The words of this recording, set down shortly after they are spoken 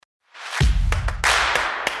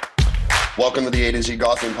Welcome to the A to Z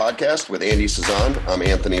Golfing Podcast with Andy Cezanne. I'm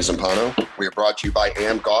Anthony Zampano. We are brought to you by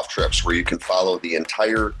AM Golf Trips, where you can follow the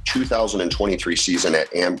entire 2023 season at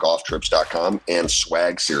amgolftrips.com and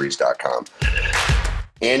swagseries.com.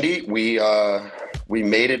 Andy, we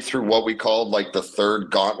made it through what we called like the third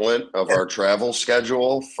gauntlet of our travel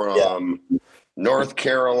schedule from North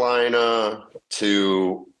Carolina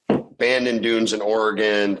to Bandon Dunes in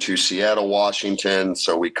Oregon to Seattle, Washington.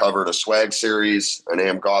 So we covered a swag series, an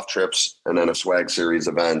AM Golf Trips, and then a swag series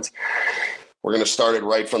event. We're going to start it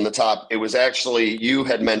right from the top. It was actually, you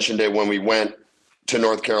had mentioned it when we went to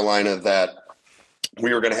North Carolina that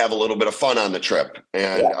we were going to have a little bit of fun on the trip.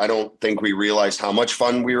 And I don't think we realized how much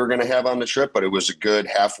fun we were going to have on the trip, but it was a good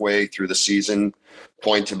halfway through the season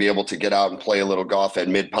point to be able to get out and play a little golf at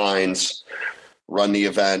Mid Pines, run the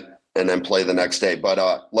event, and then play the next day.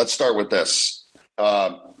 But let's start with this.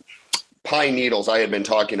 Pine Needles, I had been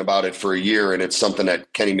talking about it for a year, and it's something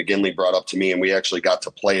that Kenny McGinley brought up to me, and we actually got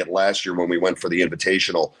to play it last year when we went for the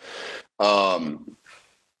Invitational.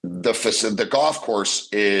 The golf course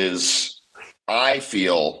is, I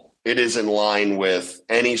feel, it is in line with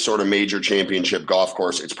any sort of major championship golf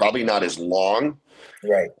course. It's probably not as long.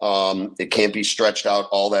 Right. It can't be stretched out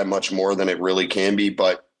all that much more than it really can be,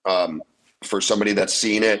 but for somebody that's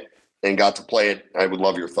seen it and got to play it, I would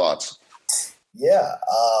love your thoughts. Yeah.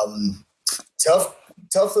 Tough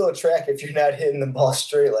little track if you're not hitting the ball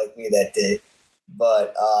straight like me that day.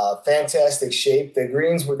 But fantastic shape. The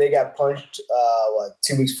greens they got punched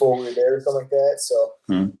 2 weeks before we were there or something like that. So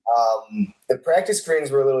the practice greens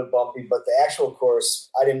were a little bumpy, but the actual course,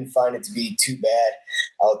 I didn't find it to be too bad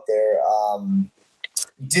out there.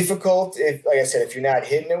 Difficult, like I said, if you're not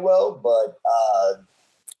hitting it well, but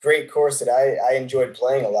great course that I enjoyed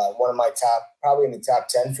playing a lot. One of my probably in the top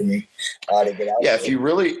 10 for me to get out. Yeah, if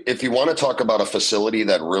you want to talk about a facility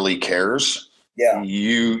that really cares,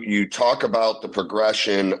 you talk about the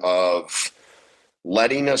progression of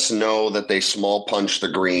letting us know that they small punch the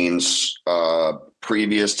greens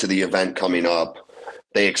previous to the event coming up.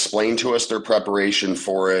 They explain to us their preparation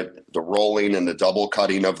for it, the rolling and the double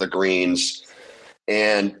cutting of the greens,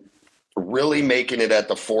 and really making it at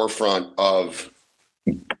the forefront of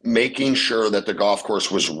making sure that the golf course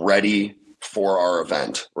was ready for our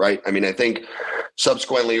event, right? I mean, I think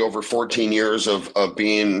subsequently over 14 years of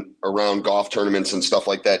being around golf tournaments and stuff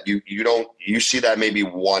like that, you see that maybe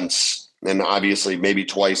once, and obviously maybe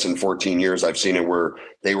twice in 14 years I've seen it where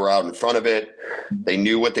they were out in front of it. They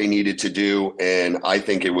knew what they needed to do, and I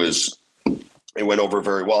think it went over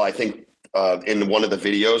very well. I think in one of the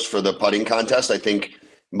videos for the putting contest, I think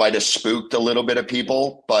might have spooked a little bit of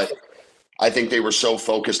people, but I think they were so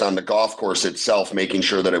focused on the golf course itself, making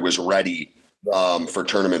sure that it was ready for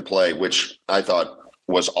tournament play, which I thought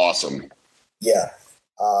was awesome. Yeah.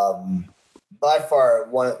 By far,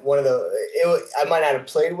 one of I might not have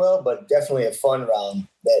played well, but definitely a fun round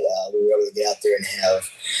that we were able to get out there and have.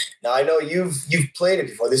 Now, I know you've played it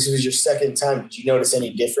before. This was your second time. Did you notice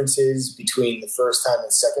any differences between the first time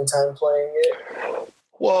and second time playing it?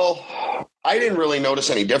 Well, I didn't really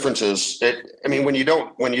notice any differences. When you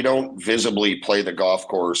don't visibly play the golf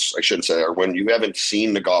course, I shouldn't say that, or when you haven't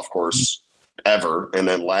seen the golf course ever, and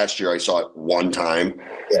then last year I saw it one time,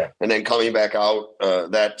 and then coming back out,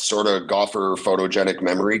 that sort of golfer photogenic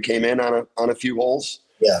memory came in on a few holes.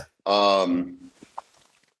 Yeah.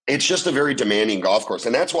 It's just a very demanding golf course,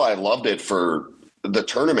 and that's why I loved it for the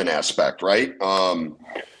tournament aspect, right?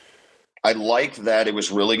 I liked that it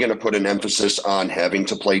was really going to put an emphasis on having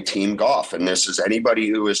to play team golf. And this is anybody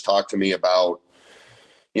who has talked to me about,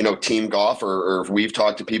 team golf, or if we've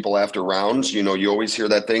talked to people after rounds, you always hear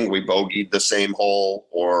that thing, we bogeyed the same hole,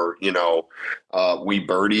 or, we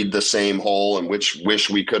birdied the same hole and wish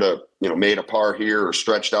we could have, made a par here or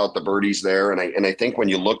stretched out the birdies there. And I think when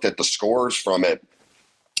you looked at the scores from it,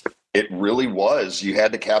 it really was, you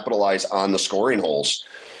had to capitalize on the scoring holes.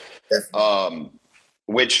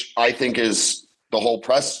 Which I think is the whole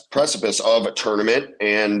precipice of a tournament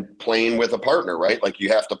and playing with a partner, right? Like you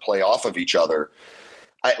have to play off of each other.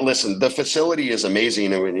 Listen, the facility is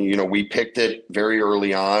amazing. And, we picked it very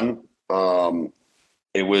early on.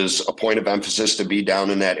 It was a point of emphasis to be down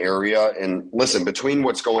in that area. And listen, between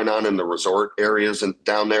what's going on in the resort areas and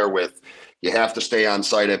down there with, you have to stay on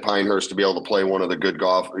site at Pinehurst to be able to play one of the good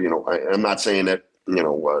golf, I'm not saying that,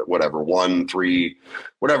 whatever, 1, 3,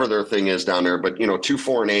 whatever their thing is down there. But, 2,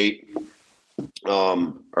 4, and 8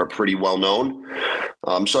 are pretty well known.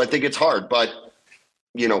 So I think it's hard. But,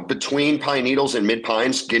 between Pine Needles and Mid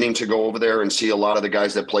Pines, getting to go over there and see a lot of the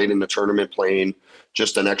guys that played in the tournament playing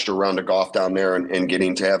just an extra round of golf down there and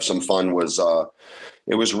getting to have some fun was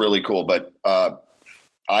it was really cool. But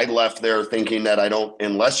I left there thinking that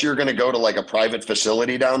unless you're going to go to like a private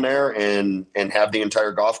facility down there and have the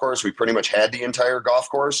entire golf course, we pretty much had the entire golf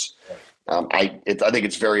course. I think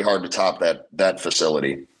it's very hard to top that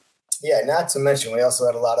facility. Yeah, not to mention we also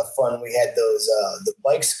had a lot of fun. We had those the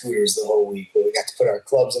bike scooters the whole week where we got to put our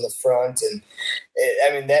clubs in the front, and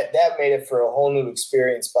that made it for a whole new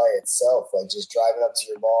experience by itself. Like just driving up to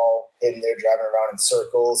your ball, hitting there, driving around in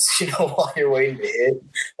circles, while you're waiting to hit,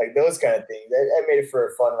 like those kind of things. That made it for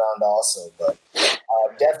a fun round also. But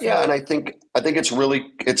definitely, yeah, and I think it's really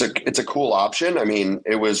it's a cool option. I mean,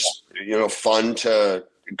 it was fun to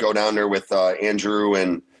go down there with Andrew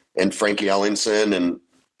and Frankie Ellingson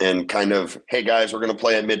and kind of, hey guys, we're going to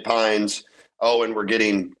play at Mid Pines. Oh, and we're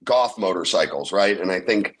getting golf motorcycles, right? And I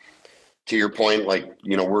think to your point, like,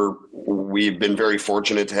 we've been very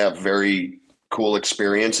fortunate to have very cool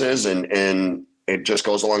experiences, and it just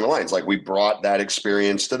goes along the lines. Like we brought that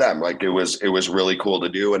experience to them. Like it was really cool to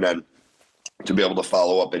do. And then to be able to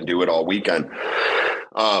follow up and do it all weekend.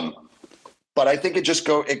 But I think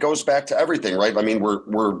it goes back to everything, right? I mean,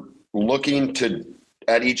 we're looking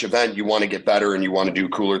at each event, you want to get better and you want to do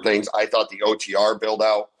cooler things. I thought the OTR build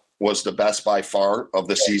out was the best by far of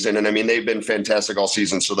the season. And I mean, they've been fantastic all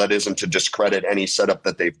season. So that isn't to discredit any setup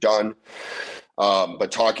that they've done.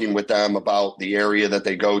 But talking with them about the area that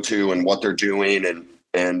they go to and what they're doing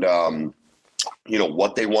and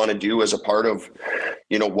what they want to do as a part of,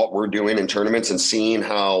 what we're doing in tournaments and seeing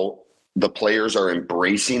how the players are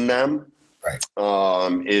embracing them, right.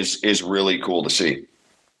 Is really cool to see.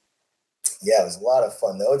 Yeah, it was a lot of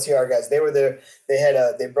fun. The OTR guys, they were there.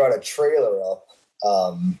 They brought a trailer up,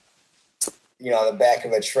 on the back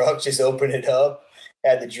of a truck, just opened it up,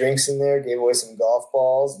 had the drinks in there, gave away some golf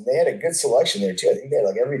balls, and they had a good selection there too. I think they had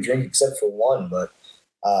like every drink except for one, but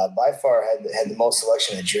by far had the most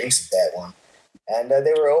selection of drinks at that one. And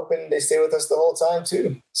they were open. They stayed with us the whole time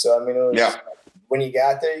too. So, I mean, it was, when you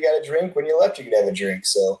got there, you got a drink. When you left, you could have a drink.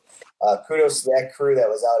 So kudos to that crew that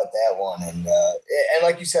was out at that one. And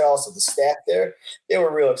like you said, also the staff there, they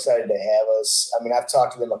were real excited to have us. I mean, I've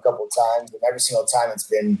talked to them a couple of times, and every single time it's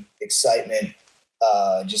been excitement,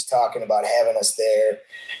 just talking about having us there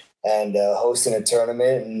and hosting a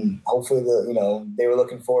tournament. And hopefully they were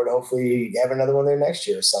looking forward to hopefully having another one there next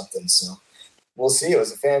year or something. So we'll see. It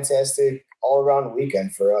was a fantastic all-around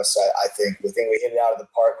weekend for us. I think we hit it out of the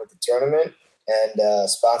park with the tournament, and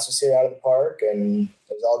sponsors hit it out of the park, and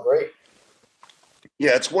it was all great.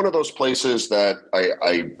 Yeah, it's one of those places that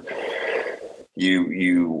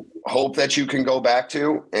you hope that you can go back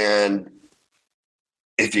to, and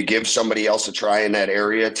if you give somebody else a try in that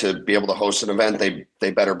area to be able to host an event,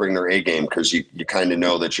 they better bring their A game, because you kind of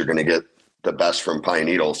know that you're going to get the best from Pine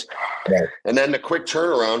Needles. Right. And then the quick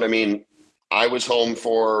turnaround. I mean, I was home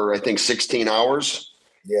for, I think, 16 hours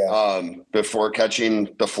before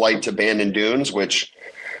catching the flight to Bandon Dunes, which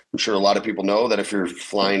I'm sure a lot of people know that if you're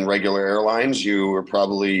flying regular airlines, you are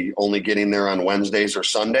probably only getting there on Wednesdays or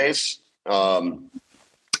Sundays. I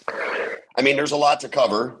mean, there's a lot to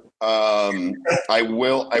cover. I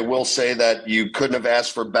will say that you couldn't have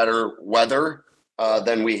asked for better weather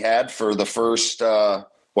than we had for the first,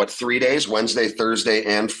 3 days, Wednesday, Thursday,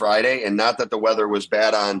 and Friday. And not that the weather was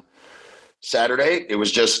bad on Saturday. It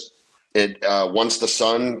was just once the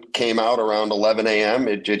sun came out around 11 a.m.,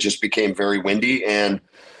 it just became very windy. And,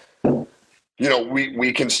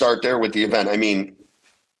 we can start there with the event. I mean,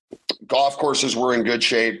 golf courses were in good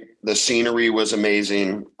shape. The scenery was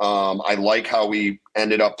amazing. I like how we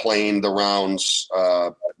ended up playing the rounds,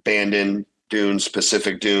 Bandon Dunes,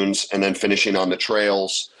 Pacific Dunes, and then finishing on the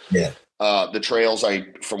trails. Yeah. The trails,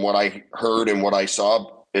 from what I heard and what I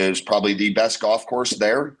saw, is probably the best golf course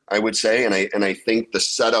there, I would say. And I think the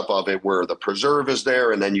setup of it, where the preserve is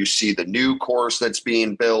there, and then you see the new course that's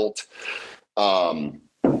being built,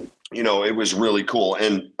 it was really cool.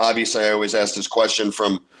 And obviously I always ask this question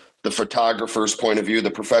from the photographer's point of view, the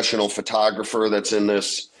professional photographer that's on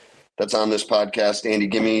this podcast. Andy,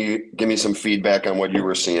 give me some feedback on what you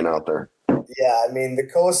were seeing out there. Yeah, I mean, the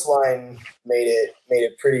coastline made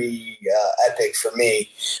it pretty epic for me.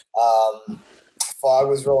 Fog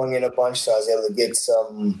was rolling in a bunch, so I was able to get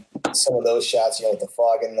some of those shots, with the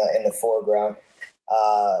fog in the foreground.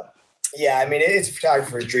 Yeah, I mean, it's a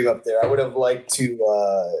photographer's dream up there. I would have liked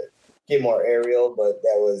to get more aerial, but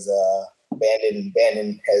that was Bandon.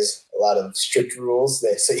 Bandon has a lot of strict rules,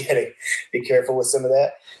 so you got to be careful with some of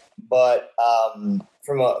that. But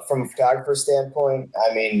from a photographer standpoint,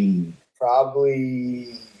 I mean,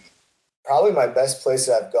 probably my best place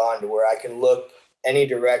that I've gone to where I can look any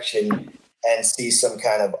direction and see some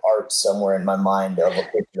kind of art somewhere in my mind of a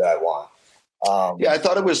picture that I want.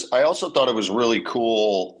 I also thought it was really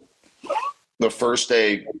cool the first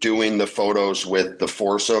day doing the photos with the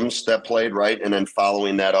foursomes that played, right? And then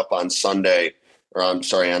following that up on on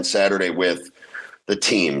Saturday with the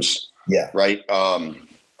teams. Yeah. Right.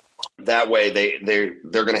 That way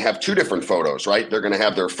they're going to have two different photos, right? They're going to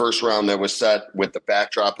have their first round that was set with the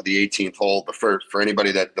backdrop of the 18th hole. For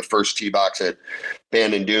anybody that the first tee box at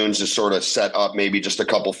Bandon Dunes is sort of set up maybe just a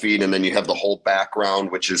couple feet. And then you have the whole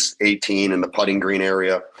background, which is 18 in the putting green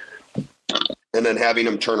area. And then having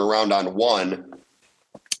them turn around on one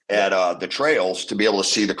at the trails to be able to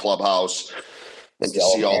see the clubhouse and to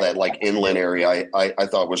see all that like inland area, I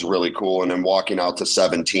thought was really cool. And then walking out to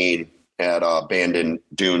 17 at Bandon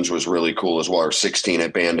Dunes was really cool as well, or 16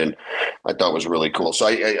 at Bandon, I thought was really cool. So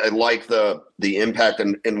I like the impact.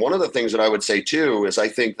 And one of the things that I would say too is I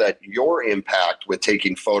think that your impact with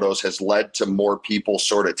taking photos has led to more people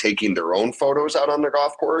sort of taking their own photos out on the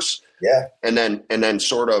golf course. Yeah. And then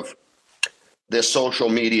sort of this social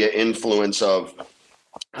media influence of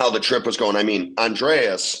how the trip was going. I mean,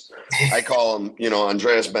 Andreas, I call him,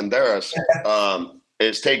 Andreas Banderas,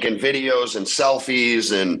 is taking videos and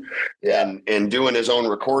selfies and doing his own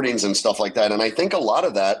recordings and stuff like that. And I think a lot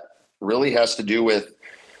of that really has to do with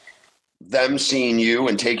them seeing you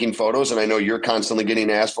and taking photos. And I know you're constantly getting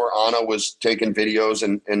asked for. Anna was taking videos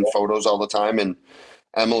and photos all the time, and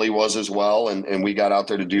Emily was as well. And we got out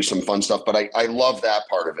there to do some fun stuff. But I love that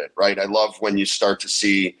part of it, right? I love when you start to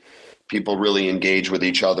see people really engage with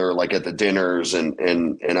each other, like at the dinners, and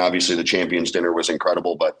obviously the Champions Dinner was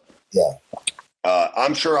incredible. But yeah.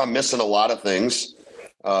 I'm sure I'm missing a lot of things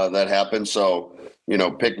that happened. So,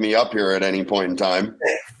 pick me up here at any point in time.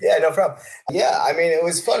 Yeah, no problem. Yeah, I mean, it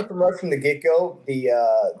was fun from the get-go.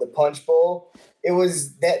 The Punch Bowl. It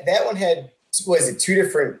was that one had, two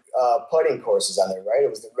different putting courses on there, right? It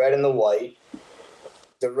was the red and the white.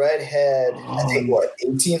 The red had, I think,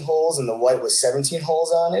 18 holes, and the white was 17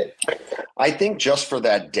 holes on it. I think just for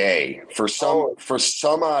that day, for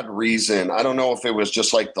some odd reason, I don't know if it was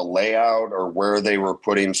just like the layout or where they were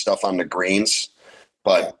putting stuff on the greens,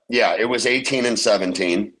 but yeah, it was 18 and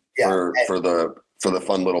 17 for the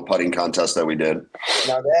fun little putting contest that we did.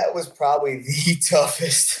 Now that was probably the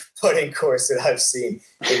toughest putting course that I've seen.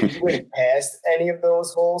 If you went past any of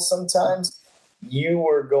those holes, sometimes you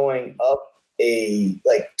were going up a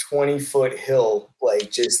 20-foot hill,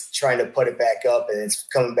 just trying to put it back up, and it's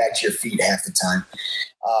coming back to your feet half the time.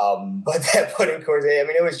 But that putting course, I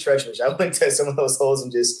mean, it was treacherous. I went to some of those holes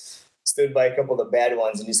and just stood by a couple of the bad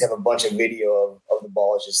ones and just have a bunch of video of the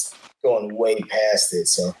ball just going way past it.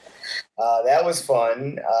 So that was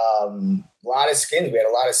fun. A lot of skins. We had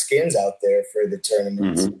a lot of skins out there for the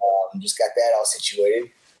tournament. Mm-hmm. Just got that all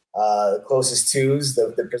situated. The closest twos,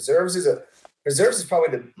 the preserves is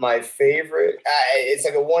probably my favorite. It's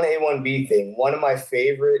like a 1A, 1B thing. One of my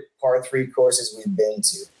favorite par 3 courses we've been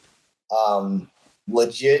to.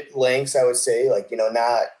 Legit lengths, I would say,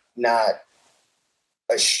 not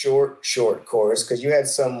a short course, because you had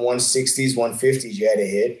some 160s, 150s you had to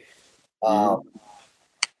hit.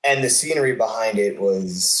 And the scenery behind it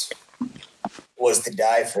was to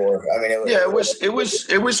die for. I mean,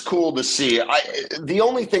 it was cool to see. The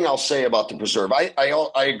only thing I'll say about the preserve, I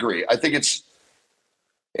agree. I think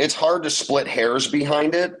it's hard to split hairs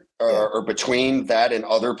behind it or between that and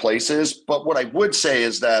other places. But what I would say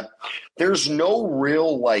is that there's no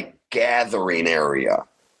real gathering area.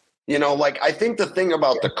 I think the thing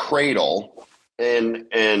about the Cradle and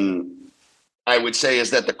I would say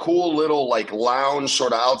is that the cool little lounge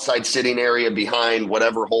sort of outside sitting area behind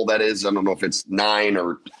whatever hole that is. I don't know if it's 9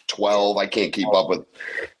 or 12. I can't keep up with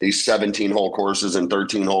these 17 hole courses and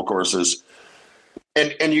 13 hole courses.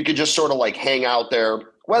 And you could just sort of hang out there,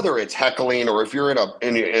 whether it's heckling or if you're in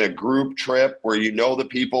a group trip where the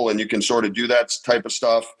people and you can sort of do that type of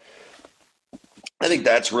stuff. I think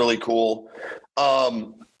that's really cool.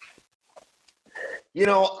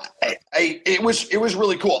 It was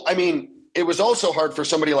really cool. I mean, it was also hard for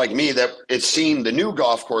somebody like me that it's seen the new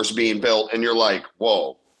golf course being built, and you're like,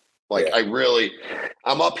 whoa,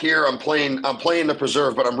 I'm up here, I'm playing the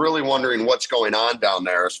preserve, but I'm really wondering what's going on down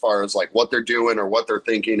there as far as what they're doing or what they're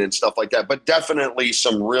thinking and stuff like that. But definitely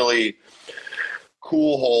some really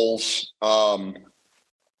cool holes.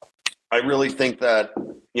 I really think that,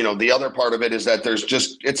 the other part of it is that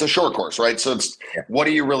it's a short course, right? So what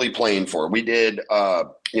are you really playing for? We did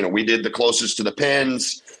the closest to the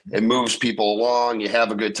pins. It moves people along. You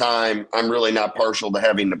have a good time. I'm really not partial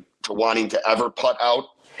to wanting to ever putt out.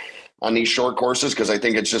 on these short courses because I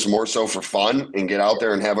think it's just more so for fun and get out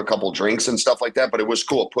there and have a couple drinks and stuff like that. But it was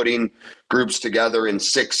cool putting groups together in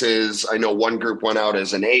sixes. I know one group went out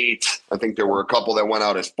as an 8. I think there were a couple that went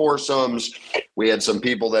out as foursomes. We had some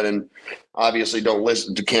people that obviously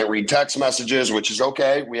can't read text messages, which is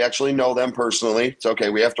okay. We actually know them personally. It's okay.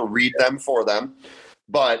 We have to read them for them.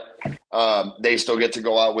 But they still get to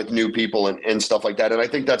go out with new people and stuff like that. And I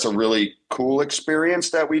think that's a really cool experience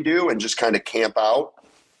that we do and just kind of camp out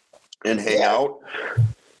and hang out.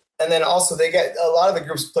 And then also they get a lot of the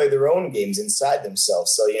groups play their own games inside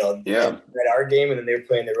themselves. So, they had our game and then they were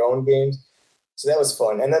playing their own games. So that was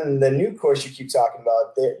fun. And then the new course you keep talking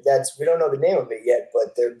about, we don't know the name of it yet,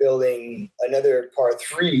 but they're building another par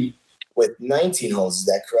 3 with 19 holes. Is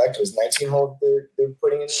that correct? It was 19 holes they're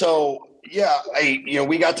putting in? So, yeah,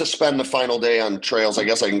 we got to spend the final day on trails. I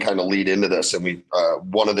guess I can kind of lead into this. And we,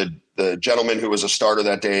 one of the gentlemen who was a starter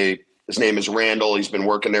that day, his name is Randall. He's been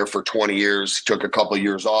working there for 20 years, took a couple of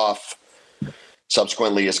years off,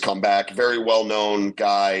 subsequently has come back. Very well-known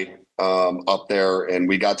guy up there, and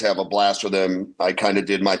we got to have a blast with him. I kind of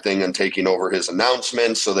did my thing on taking over his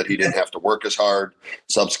announcements so that he didn't have to work as hard.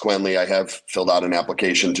 Subsequently, I have filled out an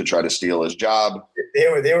application to try to steal his job.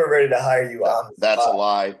 They were ready to hire you on. That's a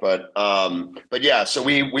lie, but yeah. So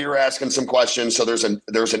we were asking some questions. So there's an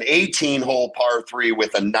 18-hole par 3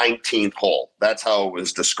 with a 19th hole. That's how it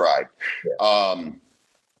was described. Yeah.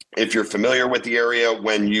 If you're familiar with the area,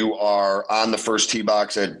 when you are on the first tee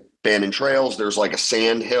box at Bandon Trails, there's like a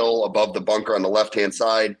sand hill above the bunker on the left-hand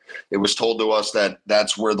side. It was told to us that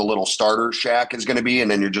that's where the little starter shack is going to be,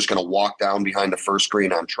 and then you're just going to walk down behind the first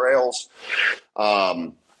green on Trails.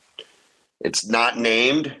 It's not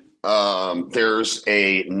named. There's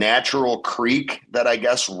a natural creek that I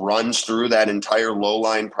guess runs through that entire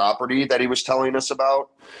low-line property that he was telling us about.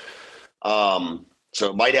 So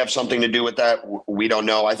it might have something to do with that. We don't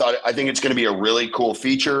know. I think it's going to be a really cool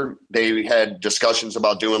feature. They had discussions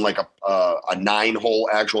about doing like a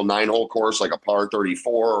 9-hole course, like a par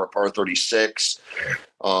 34 or a par 36.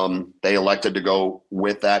 They elected to go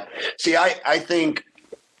with that. See, I think,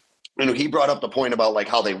 he brought up the point about like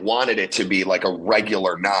how they wanted it to be like a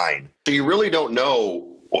regular 9. So you really don't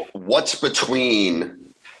know what's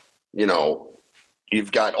between,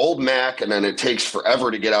 you've got Old Mac, and then it takes forever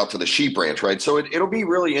to get out to the Sheep Ranch, right? So it'll be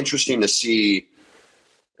really interesting to see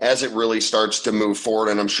as it really starts to move forward,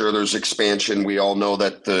 and I'm sure there's expansion. We all know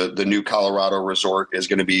that the new Colorado resort is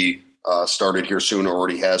going to be started here soon, or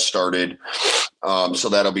already has started. So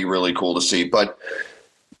that'll be really cool to see. But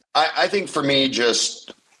I think for me,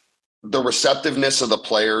 just the receptiveness of the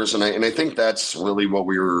players, and I think that's really what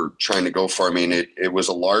we were trying to go for. I mean, it was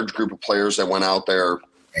a large group of players that went out there.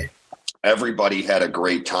 Everybody had a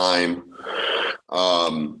great time.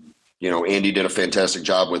 Andy did a fantastic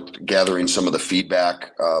job with gathering some of the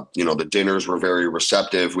feedback. The dinners were very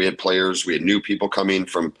receptive. We had players, we had new people coming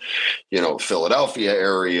from, Philadelphia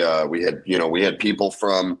area. We had people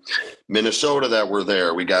from Minnesota that were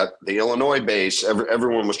there. We got the Illinois base.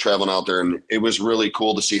 Everyone was traveling out there, and it was really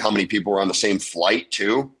cool to see how many people were on the same flight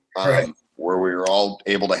too. Right. Where we were all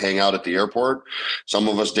able to hang out at the airport. Some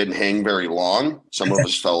of us didn't hang very long. Some of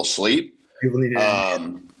us fell asleep.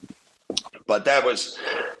 But that was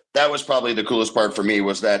probably the coolest part for me,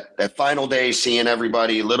 was that final day, seeing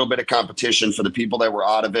everybody, a little bit of competition for the people that were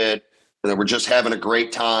out of it, and that were just having a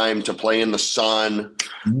great time to play in the sun.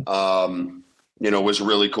 Was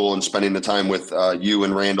really cool. And spending the time with you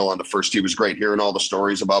and Randall on the first tee was great. Hearing all the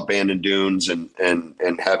stories about Bandon Dunes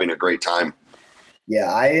and having a great time.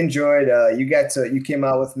 Yeah, I enjoyed. You came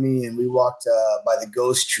out with me, and we walked by the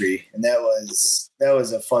ghost tree, and that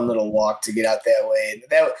was a fun little walk to get out that way. And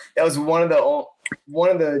that was one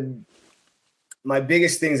of my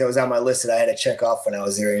biggest things that was on my list that I had to check off when I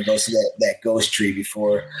was there, and go see that ghost tree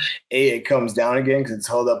before it comes down again, because it's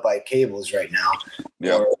held up by cables right now.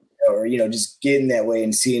 Yeah. Or just getting that way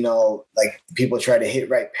and seeing all, like, people try to hit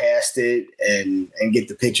right past it and get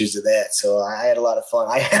the pictures of that. So I had a lot of fun.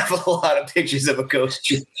 I have a lot of pictures of a ghost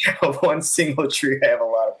tree, of one single tree. I have a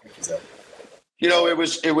lot of pictures of.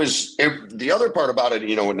 The other part about it,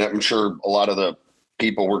 and I'm sure a lot of the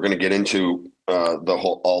people we're going to get into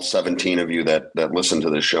all 17 of you that listen to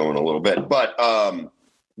this show in a little bit, but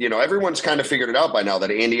everyone's kind of figured it out by now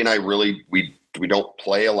that Andy and I really, we don't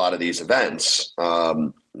play a lot of these events.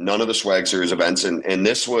 None of the Swag Series events. And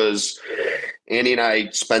this was, Andy and I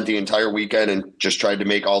spent the entire weekend and just tried to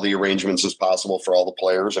make all the arrangements as possible for all the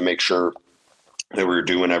players and make sure that we were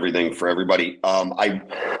doing everything for everybody. I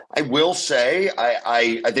will say,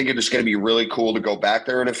 I think it is going to be really cool to go back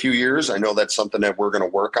there in a few years. I know that's something that we're going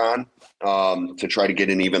to work on to try to get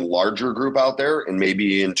an even larger group out there, and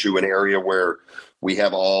maybe into an area where we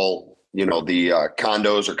have all the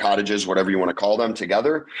condos or cottages, whatever you want to call them,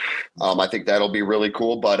 together. I think that'll be really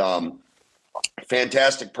cool. But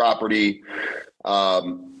fantastic property.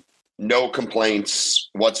 No complaints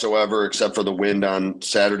whatsoever, except for the wind on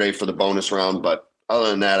Saturday for the bonus round. But other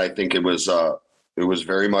than that, I think it was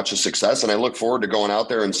very much a success. And I look forward to going out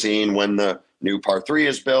there and seeing when the new par 3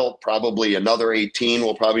 is built. Probably another 18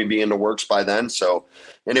 will probably be in the works by then. So,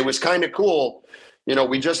 and it was kind of cool.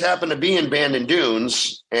 We just happened to be in Bandon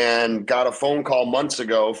Dunes and got a phone call months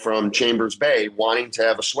ago from Chambers Bay wanting to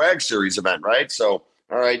have a swag series event, right? So,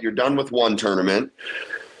 all right, you're done with one tournament.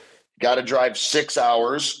 Got to drive 6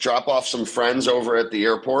 hours, drop off some friends over at the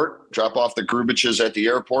airport, drop off the Grubiches at the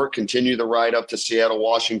airport, continue the ride up to Seattle,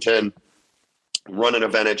 Washington, run an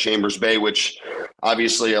event at Chambers Bay, which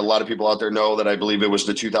obviously a lot of people out there know that I believe it was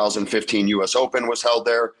the 2015 U.S. Open was held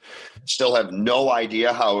there. Still have no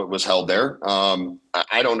idea how it was held there.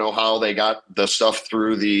 I don't know how they got the stuff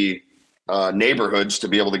through the neighborhoods to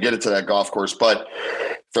be able to get it to that golf course. But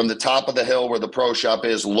from the top of the hill where the pro shop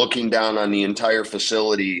is, looking down on the entire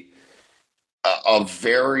facility, a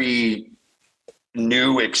very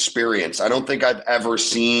new experience. I don't think I've ever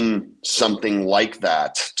seen something like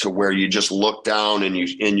that, to where you just look down and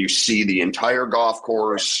you see the entire golf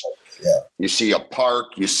course. Yeah. You see a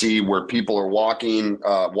park, you see where people are walking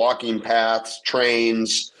paths,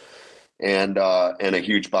 trains, and a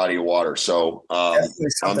huge body of water. So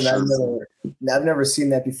something I've never seen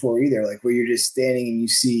that before either. Like where you're just standing and you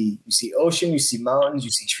see ocean, you see mountains,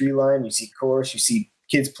 you see tree line, you see course, you see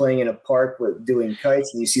kids playing in a park doing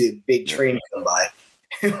kites, and you see the big train come by.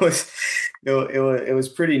 It was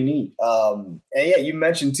pretty neat. And yeah, you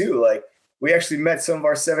mentioned too, like we actually met some of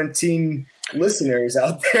our 17 listeners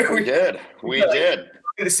out there. We did.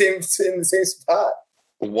 In the same spot.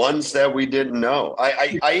 Ones that we didn't know.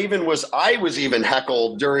 I was even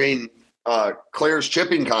heckled during Claire's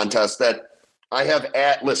chipping contest that I have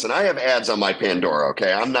ads on my Pandora.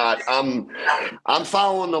 Okay. I'm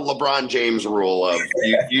following the LeBron James rule of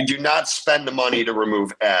you do not spend the money to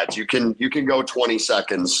remove ads. You can go 20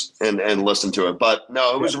 seconds and listen to it. But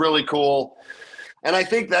no, it was really cool. And I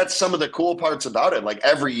think that's some of the cool parts about it. Like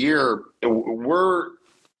every year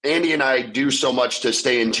Andy and I do so much to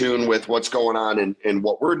stay in tune with what's going on in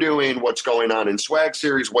what we're doing, what's going on in Swag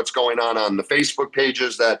Series, what's going on the Facebook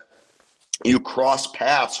pages, that you cross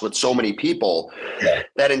paths with so many people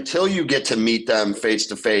that until you get to meet them face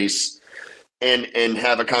to face and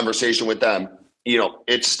have a conversation with them,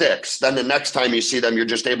 it sticks. Then the next time you see them, you're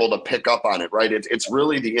just able to pick up on it, right? It's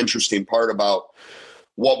really the interesting part about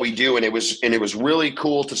what we do. And it was really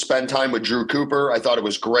cool to spend time with Drew Cooper. I thought it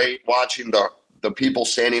was great watching the people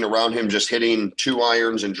standing around him, just hitting 2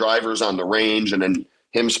 irons and drivers on the range, and then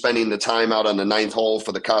him spending the time out on the 9th hole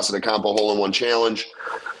for the Casa de Campo hole-in-one challenge.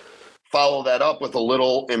 Follow that up with a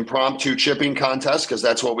little impromptu chipping contest, because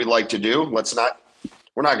that's what we like to do. We're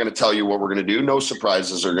not going to tell you what we're going to do. No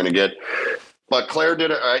surprises are going to get. But Claire did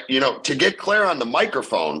it. To get Claire on the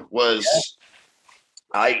microphone was,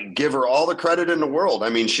 I give her all the credit in the world. I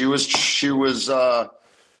mean, she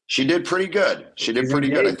did pretty good. She did pretty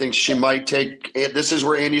good. I think she might take. This is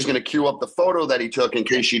where Andy's going to cue up the photo that he took in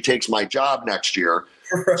case she takes my job next year.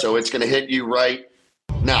 So it's going to hit you right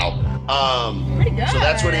now. Pretty good. So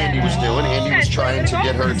that's what Andy was doing. Andy was trying to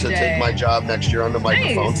get her to take my job next year on the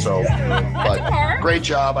microphone. Nice. So, but great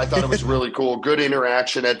job. I thought it was really cool. Good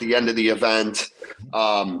interaction at the end of the event.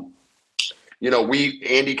 Andy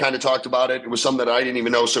kind of talked about it. It was something that I didn't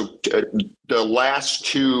even know. So the last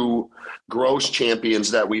 2 gross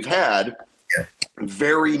champions that we've had,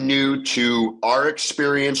 very new to our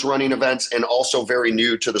experience running events, and also very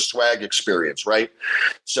new to the swag experience, right?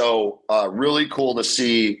 So really cool to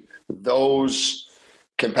see those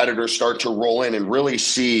competitors start to roll in and really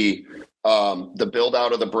see the build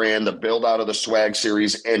out of the brand, the build out of the swag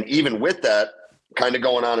series. And even with that kind of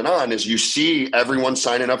going on is you see everyone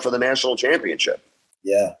signing up for the national championship.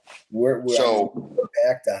 Yeah. We're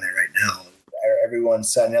packed on it right now.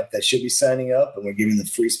 Everyone's signing up that should be signing up, and we're giving the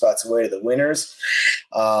free spots away to the winners.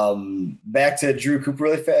 Back to Drew Cooper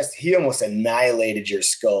really fast. He almost annihilated your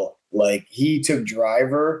skull. Like, he took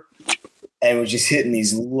driver and was just hitting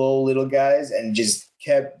these low little guys and just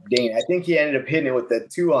kept dinging. I think he ended up hitting it with the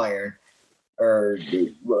 2 iron or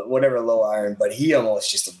whatever low iron, but he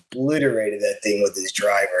almost just obliterated that thing with his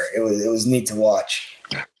driver. It was neat to watch.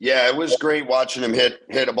 Yeah, it was great watching him hit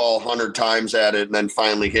a ball 100 times at it and then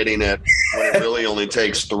finally hitting it when it really only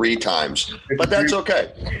takes 3 times. But that's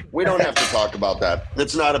okay. We don't have to talk about that.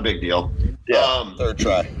 It's not a big deal. Yeah, third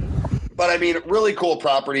try. But, I mean, really cool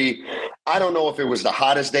property. I don't know if it was the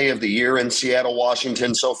hottest day of the year in Seattle,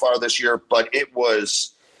 Washington so far this year, but it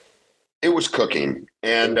was it was cooking.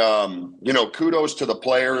 And, kudos to the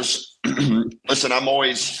players. Listen, I'm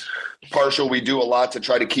always partial. We do a lot to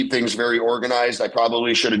try to keep things very organized. I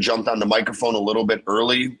probably should have jumped on the microphone a little bit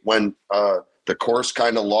early when the course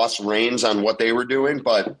kind of lost reins on what they were doing.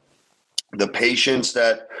 But the patience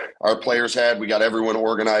that our players had, we got everyone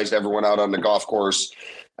organized, everyone out on the golf course.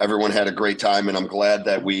 Everyone had a great time, and I'm glad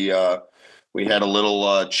that we had a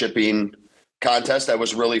little chipping contest that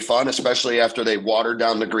was really fun, especially after they watered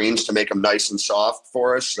down the greens to make them nice and soft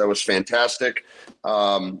for us. That was fantastic.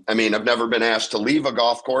 I've never been asked to leave a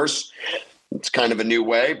golf course. It's kind of a new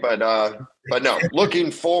way, but no,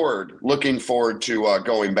 looking forward to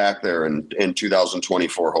going back there in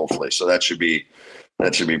 2024, hopefully. So that should be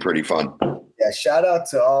pretty fun. Yeah, shout out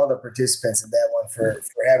to all the participants in that one for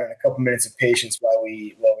having a couple minutes of patience while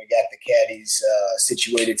we got the caddies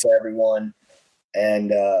situated to everyone,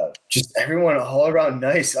 and just everyone all around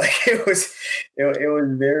nice. Like it was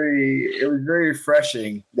very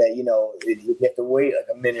refreshing that you have to wait like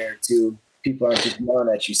a minute or two. People aren't just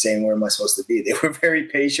yelling at you saying where am I supposed to be. They were very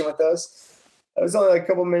patient with us. It was only like a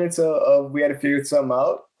couple minutes of we had to figure something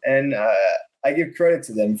out, and I give credit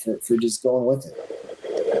to them for just going with it.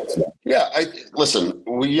 Yeah,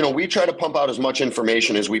 we try to pump out as much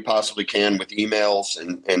information as we possibly can with emails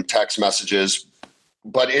and text messages,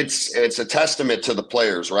 but it's a testament to the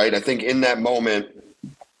players, right? I think in that moment,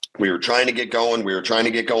 we were trying to get going. We were trying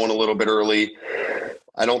to get going a little bit early.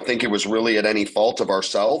 I don't think it was really at any fault of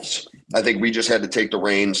ourselves. I think we just had to take the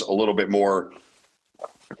reins a little bit more,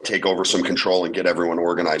 take over some control and get everyone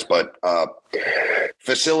organized. But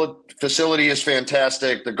facility is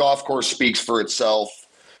fantastic. The golf course speaks for itself.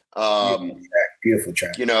 Beautiful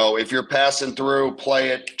track. If you're passing through, play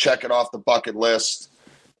it, check it off the bucket list.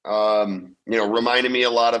 Reminded me a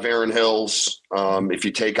lot of Erin Hills. If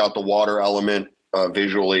you take out the water element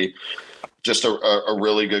visually, just a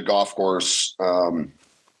really good golf course.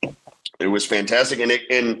 It was fantastic.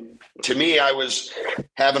 And to me, I was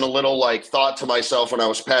having a little thought to myself when I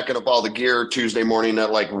was packing up all the gear Tuesday morning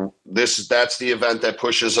that that's the event that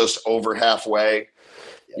pushes us over halfway.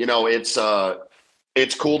 Yeah.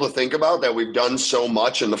 It's cool to think about that we've done so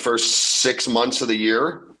much in the first 6 months of the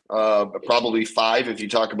year, probably 5 if you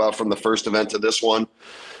talk about from the first event to this one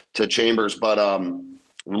to Chambers. But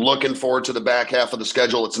looking forward to the back half of the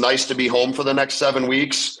schedule. It's nice to be home for the next 7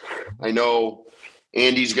 weeks. I know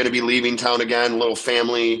Andy's going to be leaving town again, a little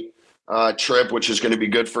family trip, which is going to be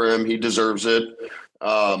good for him. He deserves it.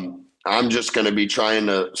 I'm just going to be trying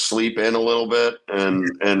to sleep in a little bit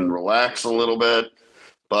and relax a little bit.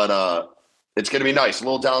 But it's going to be nice. A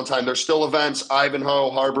little downtime. There's still events. Ivanhoe,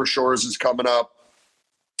 Harbor Shores is coming up.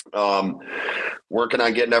 Working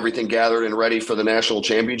on getting everything gathered and ready for the national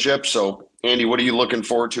championship. So, Andy, what are you looking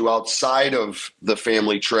forward to outside of the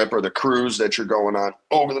family trip or the cruise that you're going on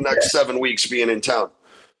over the next 7 weeks being in town?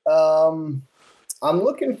 I'm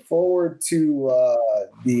looking forward to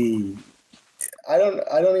I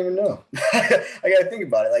don't even know. I got to think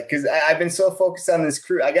about it. Cause I've been so focused on this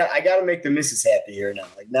cruise. I got to make the missus happy here now.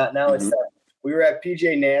 Now it's time. We were at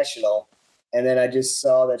PGA National, and then I just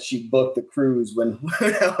saw that she booked the cruise when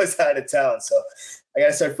I was out of town. So I got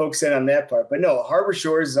to start focusing on that part. But no, Harbor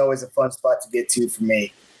Shores is always a fun spot to get to for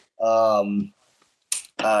me.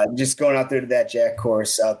 Just going out there to that Jack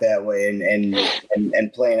course out that way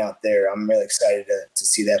and playing out there. I'm really excited to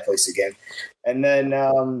see that place again. And then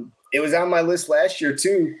it was on my list last year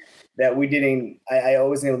too that I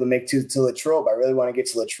wasn't able to make to Latrobe. I really want to get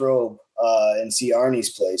to Latrobe and see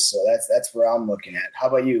Arnie's place. So that's where I'm looking at. How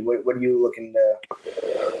about you? What are you looking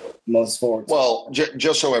most forward to? Well,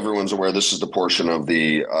 just so everyone's aware, this is the portion of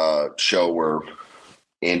the show where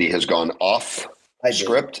Andy has gone off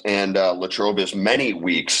script, and Latrobe is many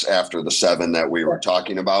weeks after the 7 that we were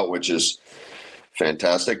talking about, which is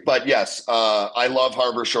fantastic. But yes, I love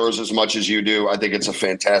Harbor Shores as much as you do. I think it's a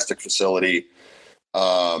fantastic facility.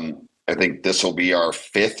 I think this will be our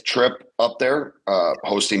 5th trip up there,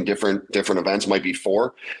 hosting different events, might be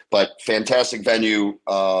 4, but fantastic venue.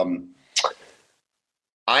 I'm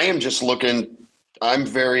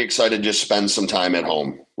very excited to just spend some time at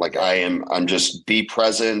home. I'm just be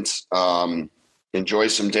present, enjoy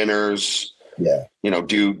some dinners,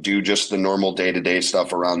 do just the normal day-to-day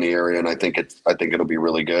stuff around the area. And I think it'll be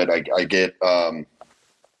really good. I get,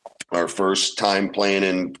 our first time playing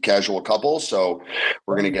in casual couples. So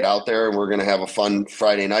we're going to get out there and we're going to have a fun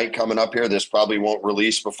Friday night coming up here. This probably won't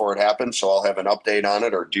release before it happens. So I'll have an update on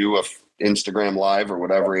it or do a Instagram live or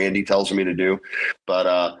whatever Andy tells me to do,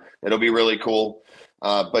 but it'll be really cool.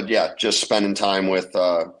 But yeah, just spending time with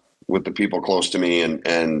with the people close to me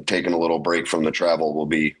and taking a little break from the travel will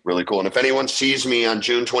be really cool. And if anyone sees me on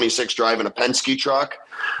June 26th driving a Penske truck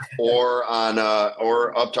or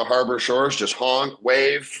up to Harbor Shores, just honk,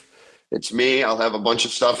 wave. It's me. I'll have a bunch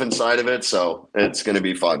of stuff inside of it, so it's going to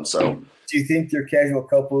be fun. So, do you think your casual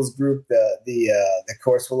couples group, the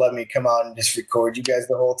course, will let me come out and just record you guys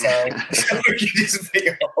the whole time?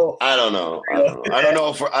 I don't know. I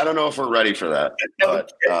don't know if we're ready for that,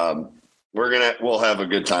 but we'll have a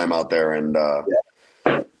good time out there, and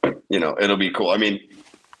it'll be cool. I mean,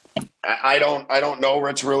 I don't know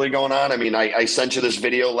what's really going on. I mean, I sent you this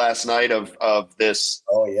video last night of this.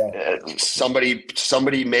 Oh yeah.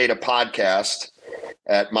 Somebody made a podcast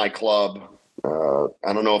at my club.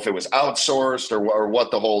 I don't know if it was outsourced or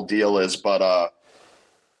what the whole deal is, but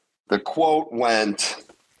the quote went,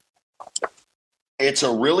 "It's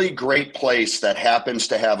a really great place that happens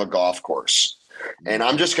to have a golf course." And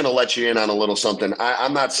I'm just going to let you in on a little something.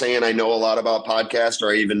 I'm not saying I know a lot about podcasts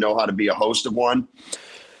or I even know how to be a host of one.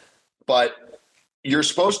 But you're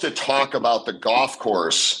supposed to talk about the golf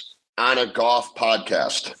course on a golf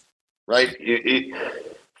podcast, right?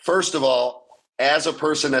 First of all, as a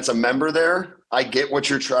person that's a member there, I get what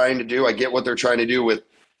you're trying to do. I get what they're trying to do with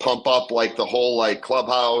pump up like the whole like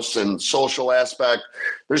clubhouse and social aspect.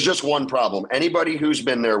 There's just one problem. Anybody who's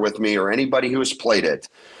been there with me or anybody who has played it,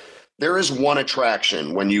 there is one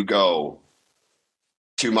attraction when you go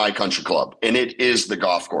to my country club, and it is the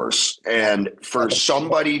golf course. And for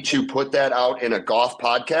somebody to put that out in a golf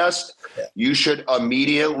podcast, you should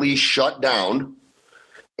immediately shut down.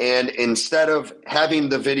 And instead of having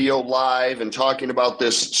the video live and talking about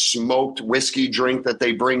this smoked whiskey drink that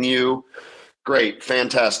they bring you, great,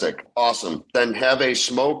 fantastic, awesome. Then have a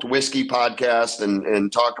smoked whiskey podcast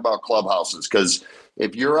and talk about clubhouses. Because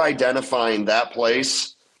if you're identifying that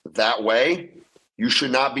place that way, you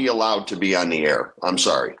should not be allowed to be on the air. I'm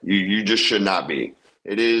sorry. You just should not be.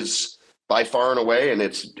 It is by far and away, and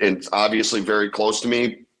it's obviously very close to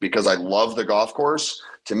me because I love the golf course.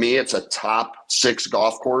 To me, it's a top 6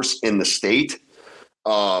 golf course in the state.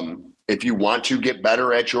 If you want to get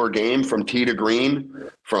better at your game from tee to green,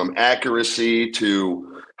 from accuracy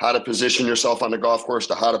to how to position yourself on the golf course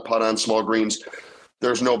to how to putt on small greens,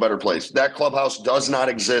 there's no better place. That clubhouse does not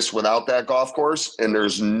exist without that golf course, and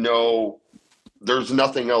there's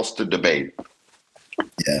nothing else to debate.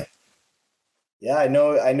 Yeah. Yeah, I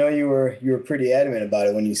know you were pretty adamant about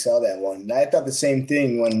it when you saw that one. And I thought the same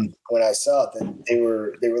thing when I saw it, that they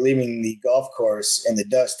were leaving the golf course in the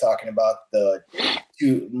dust, talking about the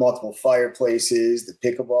multiple fireplaces, the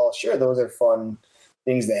pickleball. Sure, those are fun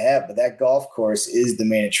things to have, but that golf course is the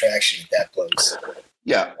main attraction at that place.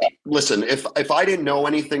 Yeah. Listen, if I didn't know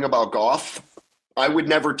anything about golf, I would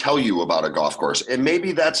never tell you about a golf course. And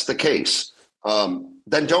maybe that's the case.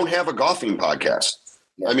 Then don't have a golfing podcast.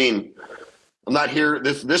 Yeah. I mean, I'm not here.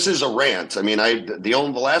 This is a rant. I mean, the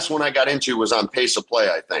last one I got into was on pace of play,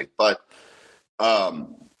 I think, but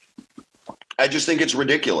I just think it's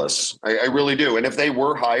ridiculous. I really do. And if they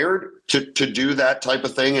were hired to do that type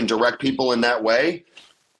of thing and direct people in that way,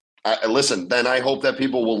 listen, then I hope that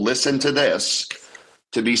people will listen to this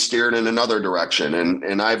to be steered in another direction.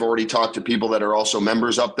 And I've already talked to people that are also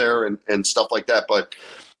members up there and stuff like that. But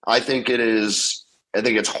I think it's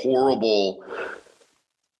horrible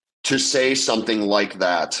to say something like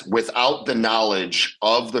that without the knowledge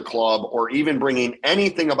of the club or even bringing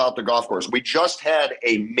anything about the golf course. We just had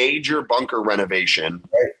a major bunker renovation,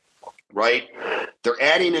 right? They're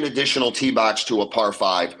adding an additional tee box to a par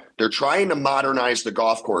 5. They're trying to modernize the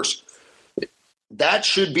golf course. That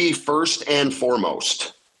should be first and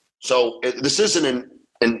foremost. So this isn't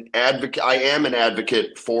an advocate. I am an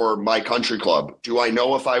advocate for my country club. Do I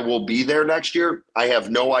know if I will be there next year? I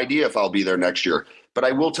have no idea if I'll be there next year. But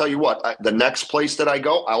I will tell you what, the next place that I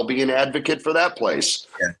go, I'll be an advocate for that place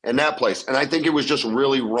and that place. And I think it was just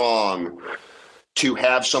really wrong to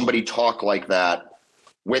have somebody talk like that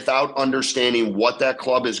without understanding what that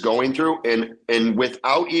club is going through and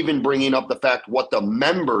without even bringing up the fact what the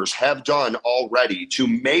members have done already to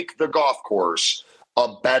make the golf course a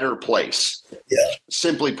better place. Yeah.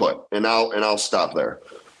 Simply put, and I'll stop there.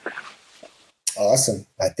 Awesome.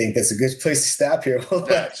 I think that's a good place to stop here.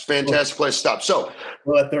 That's a fantastic place to stop. So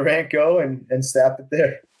we'll let the rant go and stop it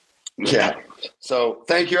there. Yeah. So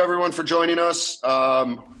thank you everyone for joining us.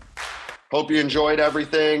 Hope you enjoyed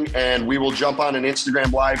everything, and we will jump on an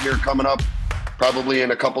Instagram live here coming up probably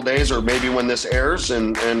in a couple days or maybe when this airs,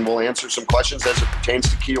 and we'll answer some questions as it pertains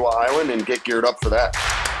to Kiowa Island and get geared up for that.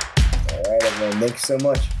 All right, everyone. Thank you so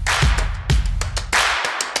much.